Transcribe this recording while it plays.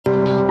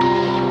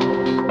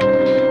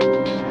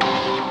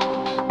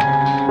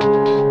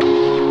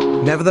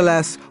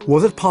Nevertheless,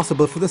 was it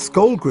possible for the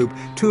Skoll Group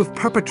to have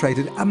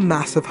perpetrated a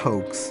massive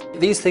hoax?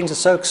 These things are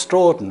so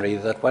extraordinary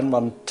that when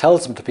one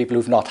tells them to people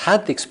who've not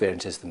had the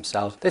experiences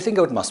themselves, they think,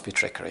 oh, it must be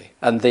trickery.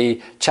 And the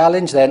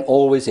challenge then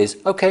always is,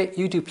 okay,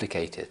 you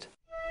duplicate it.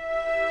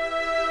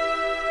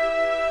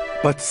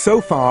 But so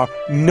far,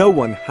 no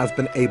one has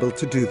been able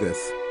to do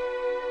this.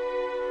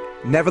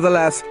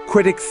 Nevertheless,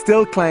 critics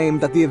still claim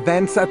that the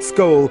events at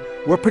Skoll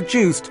were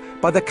produced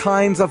by the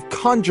kinds of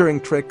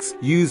conjuring tricks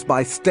used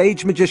by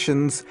stage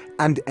magicians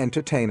and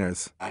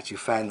entertainers. You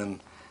found them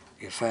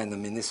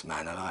in this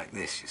manner like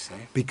this, you see.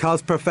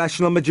 Because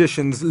professional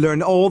magicians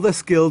learn all the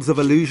skills of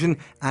illusion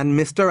and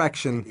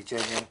misdirection.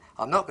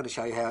 I'm not going to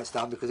show you how it's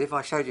done, because if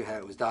I showed you how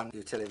it was done,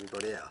 you'd tell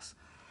everybody else.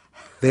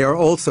 They are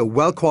also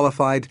well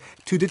qualified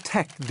to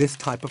detect this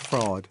type of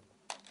fraud.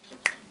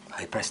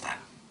 Hey, presto.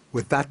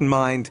 With that in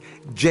mind,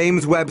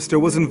 James Webster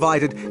was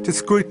invited to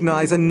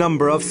scrutinise a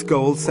number of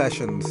Skoll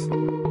sessions.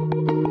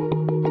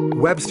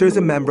 Webster is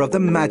a member of the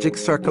Magic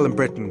Circle in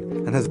Britain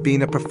and has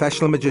been a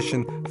professional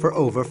magician for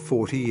over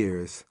 40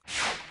 years.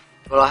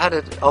 Well, I had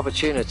an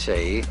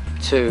opportunity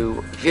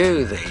to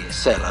view the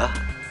cellar.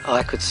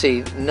 I could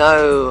see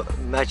no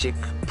magic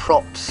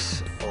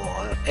props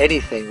or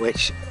anything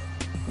which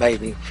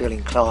made me feel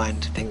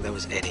inclined to think there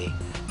was any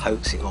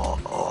hoaxing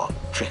or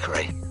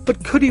trickery.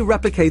 But could he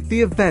replicate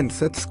the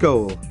events at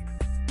Skoll?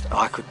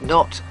 I could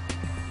not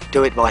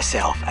do it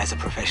myself as a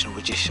professional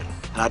magician.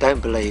 And I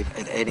don't believe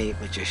in any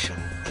magician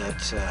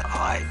that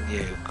I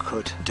knew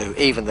could do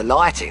even the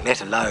lighting,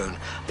 let alone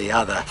the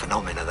other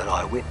phenomena that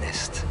I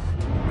witnessed.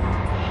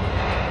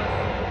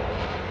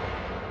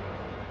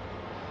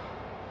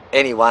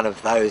 Any one of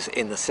those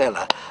in the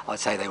cellar, I'd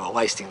say they were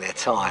wasting their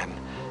time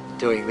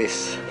doing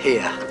this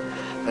here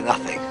for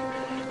nothing,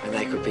 when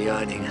they could be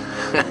earning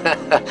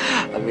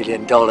 $1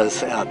 million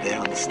out there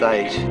on the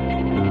stage.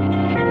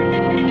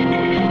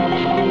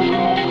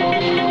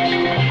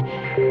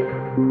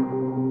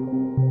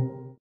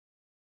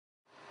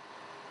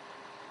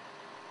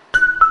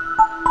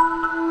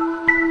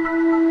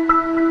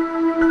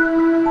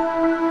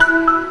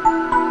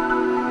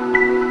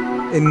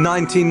 In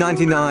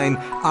 1999,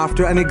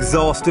 after an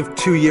exhaustive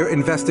 2-year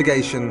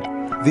investigation,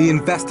 the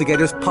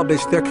investigators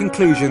published their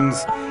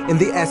conclusions in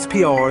the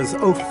SPR's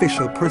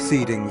official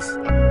proceedings.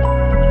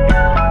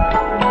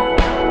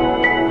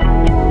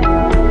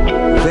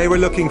 They were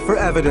looking for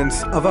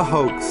evidence of a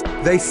hoax.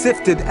 They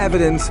sifted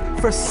evidence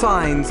for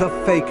signs of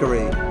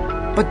fakery.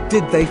 But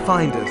did they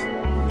find it?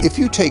 If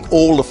you take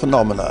all the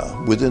phenomena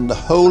within the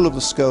whole of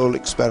the Skoll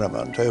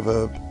experiment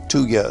over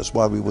 2 years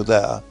while we were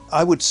there,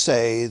 I would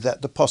say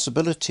that the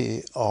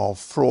possibility of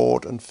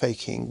fraud and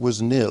faking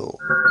was nil.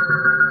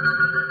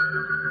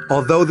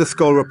 Although the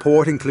Skoll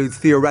report includes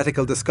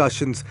theoretical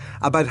discussions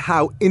about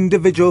how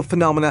individual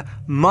phenomena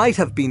might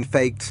have been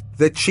faked,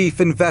 the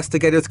chief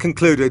investigators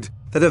concluded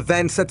that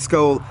events at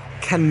Skoll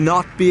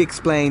cannot be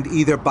explained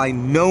either by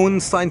known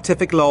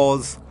scientific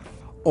laws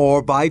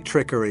or by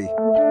trickery.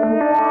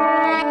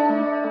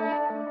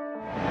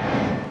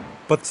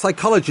 But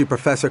psychology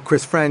professor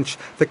Chris French,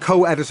 the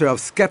co-editor of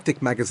Skeptic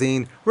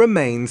magazine,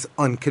 remains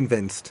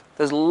unconvinced.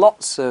 There's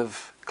lots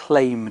of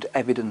claimed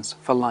evidence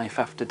for life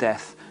after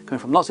death coming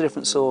from lots of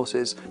different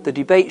sources. The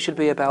debate should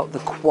be about the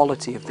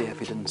quality of the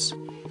evidence.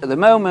 At the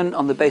moment,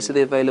 on the basis of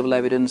the available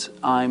evidence,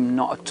 I'm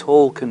not at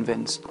all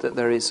convinced that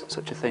there is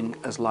such a thing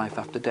as life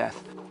after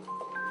death.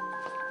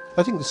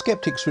 I think the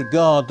skeptics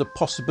regard the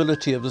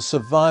possibility of the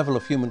survival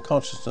of human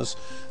consciousness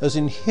as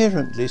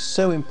inherently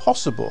so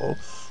impossible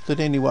that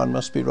anyone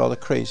must be rather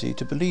crazy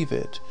to believe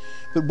it.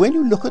 But when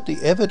you look at the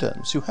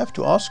evidence, you have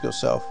to ask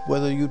yourself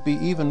whether you'd be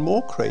even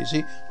more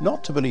crazy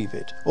not to believe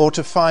it, or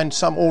to find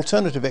some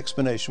alternative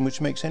explanation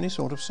which makes any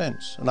sort of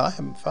sense. And I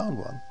haven't found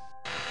one.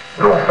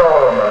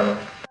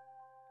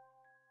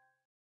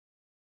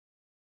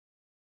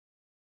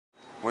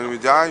 When we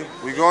die,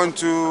 we go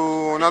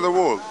into another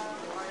world.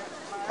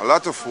 A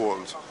lot of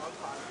worlds.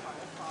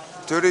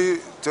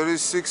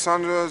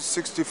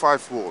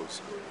 3,665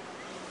 worlds.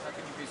 How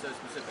can you be so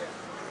specific?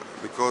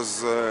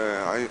 Because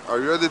I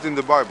read it in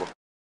the Bible.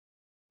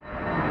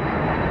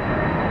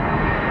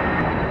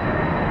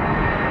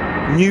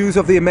 News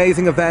of the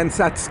amazing events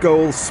at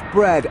Skoll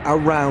spread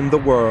around the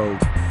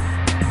world.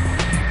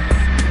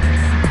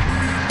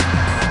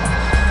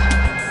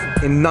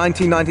 In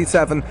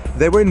 1997,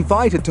 they were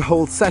invited to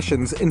hold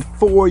sessions in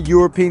 4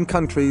 European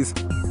countries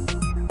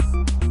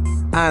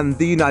and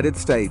the United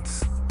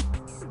States.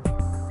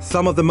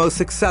 Some of the most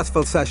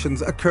successful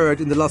sessions occurred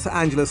in the Los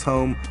Angeles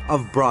home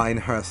of Brian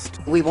Hurst.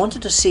 We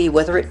wanted to see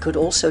whether it could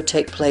also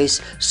take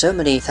place so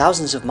many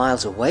thousands of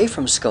miles away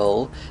from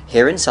Skoll,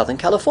 here in Southern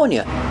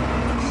California.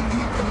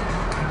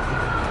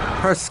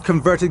 Hurst's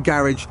converted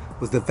garage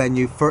was the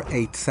venue for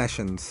 8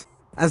 sessions.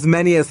 As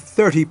many as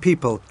 30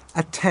 people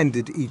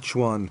attended each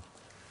one.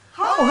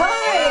 Oh,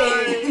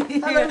 hi!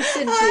 Hello,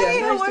 Cynthia. Hi,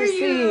 nice how to are see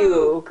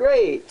you.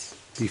 Great.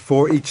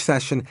 Before each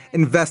session,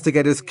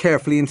 investigators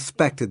carefully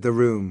inspected the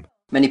room.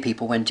 Many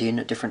people went in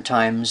at different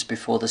times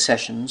before the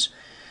sessions,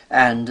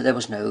 and there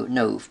was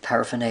no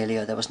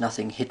paraphernalia, there was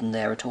nothing hidden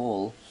there at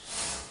all.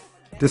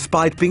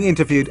 Despite being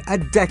interviewed a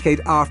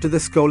decade after the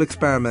skull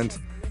experiment,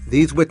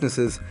 these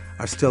witnesses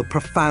are still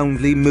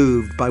profoundly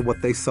moved by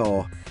what they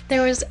saw.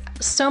 There was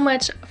so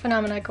much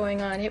phenomena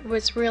going on. It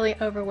was really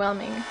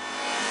overwhelming.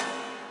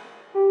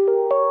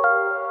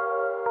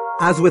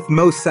 As with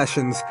most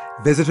sessions,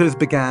 visitors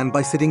began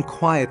by sitting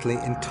quietly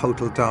in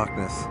total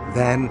darkness.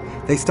 Then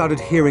they started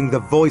hearing the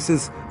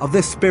voices of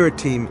the spirit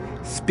team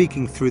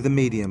speaking through the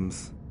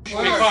mediums. Be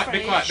quiet,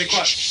 be quiet, be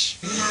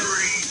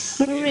quiet.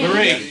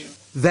 Marie.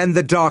 Then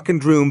the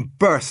darkened room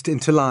burst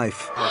into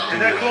life. Isn't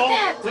that cool?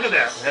 Look at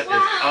that. That is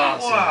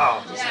awesome.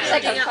 Wow. It's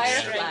like a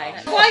firefly.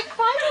 Like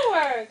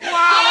fireworks.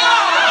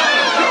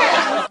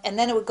 Wow. And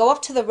then it would go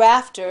up to the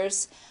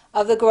rafters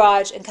of the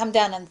garage and come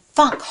down and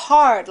thunk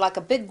hard like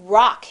a big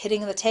rock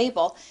hitting the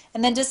table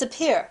and then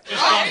disappear.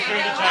 Just gone through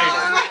the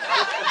table.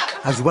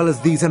 As well as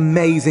these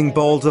amazing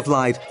balls of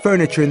light,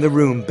 furniture in the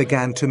room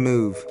began to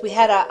move. We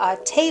had a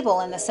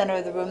table in the center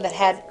of the room that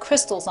had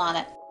crystals on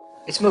it.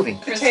 It's moving.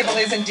 The table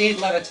is indeed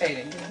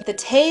levitating. The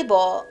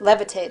table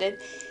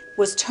levitated,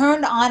 was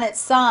turned on its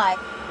side,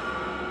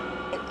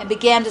 and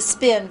began to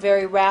spin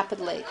very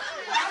rapidly.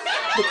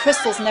 The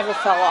crystals never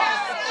fell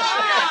off.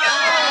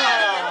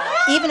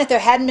 Even if there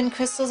hadn't been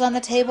crystals on the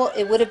table,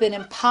 it would have been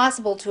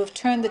impossible to have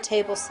turned the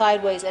table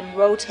sideways and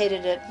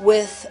rotated it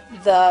with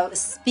the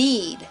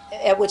speed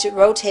at which it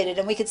rotated.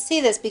 And we could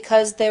see this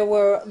because there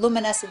were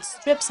luminescent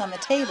strips on the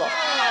table.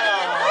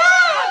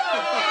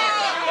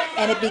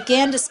 And it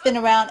began to spin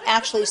around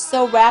actually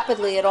so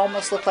rapidly it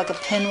almost looked like a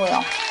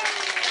pinwheel.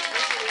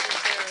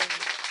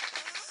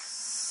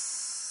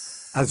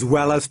 As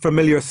well as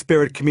familiar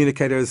spirit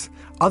communicators,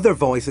 other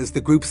voices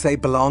the group say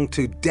belong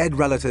to dead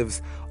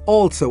relatives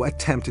also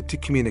attempted to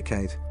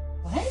communicate.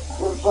 What?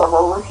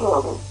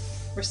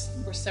 We're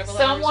several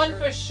Someone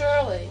for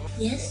Shirley.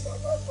 Yes?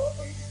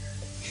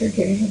 Sure,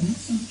 there's a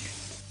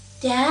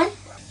message. Dad?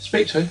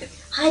 Speak to.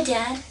 Hi,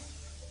 Dad.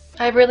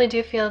 I really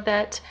do feel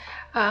that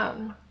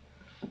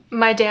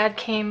my dad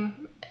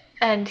came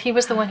and he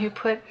was the one who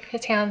put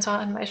his hands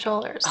on my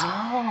shoulders.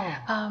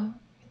 Oh.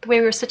 The way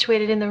we were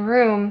situated in the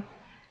room,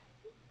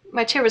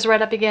 my chair was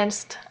right up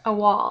against a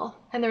wall,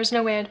 and there was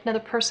no way another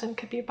person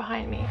could be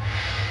behind me.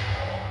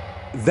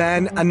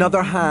 Then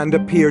another hand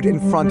appeared in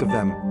front of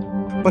them.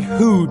 But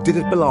who did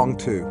it belong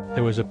to?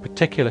 There was a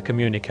particular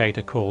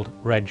communicator called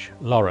Reg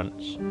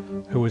Lawrence,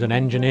 who was an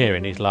engineer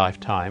in his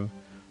lifetime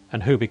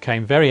and who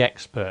became very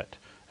expert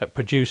at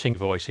producing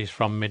voices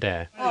from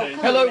midair.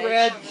 Hello,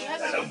 Reg.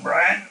 Hello,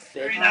 Brian.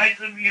 Very nice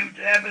of you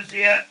to have us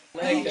here.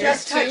 He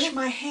just touched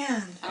my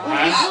hand.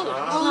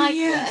 Oh,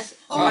 yes.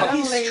 Oh,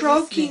 he's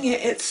stroking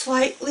it. It's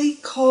slightly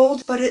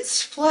cold, but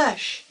it's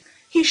flesh.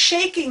 He's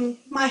shaking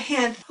my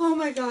hand. Oh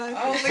my God.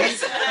 Oh,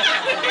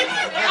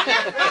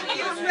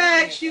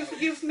 Reg,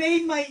 you've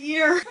made my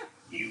year.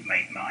 You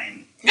made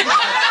mine.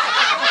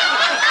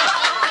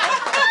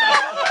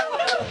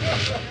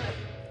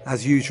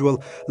 As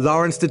usual,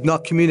 Lawrence did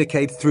not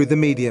communicate through the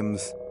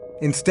mediums.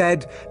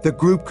 Instead, the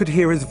group could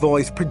hear his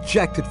voice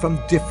projected from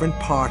different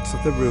parts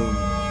of the room.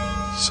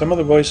 Some of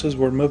the voices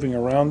were moving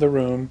around the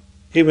room,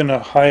 even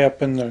high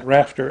up in the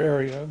rafter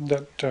area,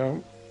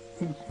 that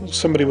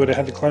somebody would have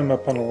had to climb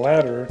up on a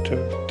ladder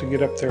to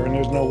get up there, and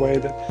there's no way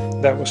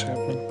that was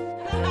happening.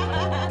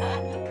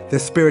 The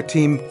spirit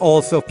team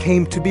also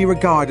came to be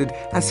regarded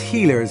as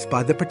healers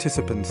by the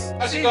participants.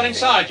 Has it gone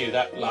inside you,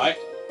 that light?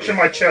 It's in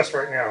my chest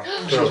right now.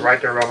 It was right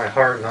there around my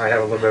heart, and I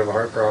have a little bit of a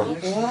heart problem.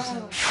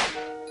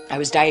 I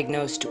was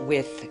diagnosed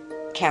with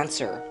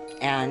cancer,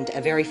 and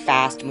a very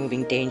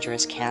fast-moving,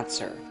 dangerous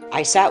cancer.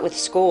 I sat with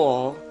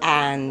Skoll,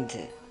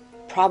 and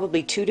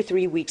probably 2 to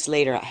 3 weeks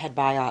later, I had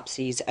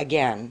biopsies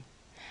again,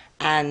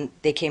 and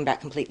they came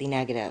back completely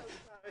negative.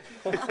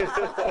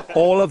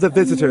 All of the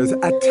visitors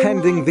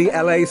attending the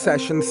LA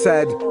session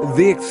said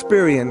the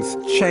experience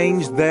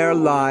changed their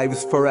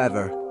lives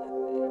forever.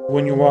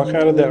 When you walk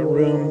out of that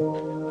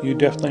room, you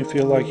definitely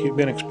feel like you've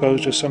been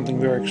exposed to something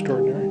very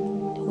extraordinary.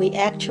 We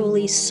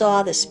actually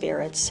saw the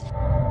spirits.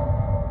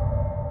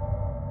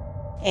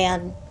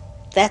 And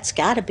that's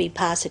got to be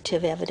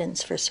positive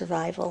evidence for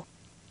survival.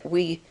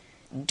 We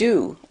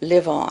do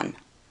live on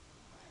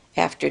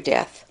after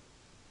death.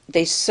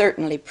 They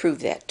certainly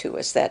proved that to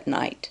us that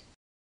night.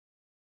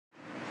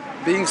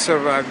 Being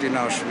survived in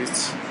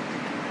Auschwitz,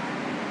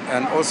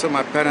 and also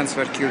my parents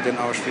were killed in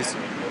Auschwitz,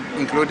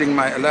 including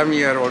my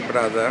 11-year-old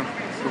brother,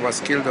 who was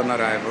killed on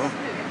arrival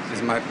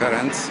with my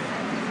parents,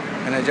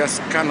 and I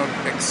just cannot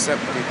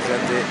accept it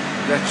that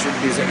that should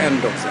be the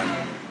end of them.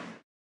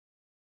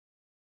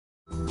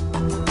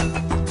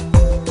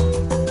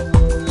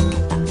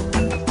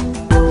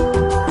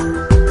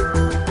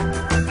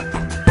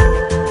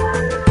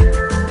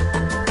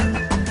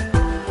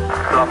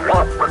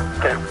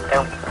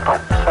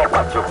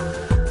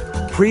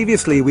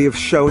 Previously, we have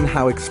shown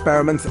how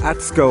experiments at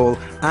Skoll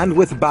and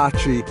with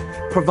Batchy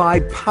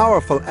provide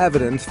powerful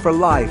evidence for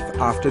life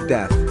after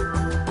death.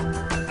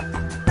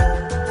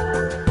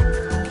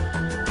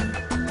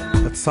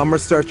 But some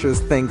researchers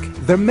think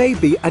there may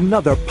be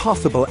another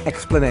possible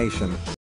explanation.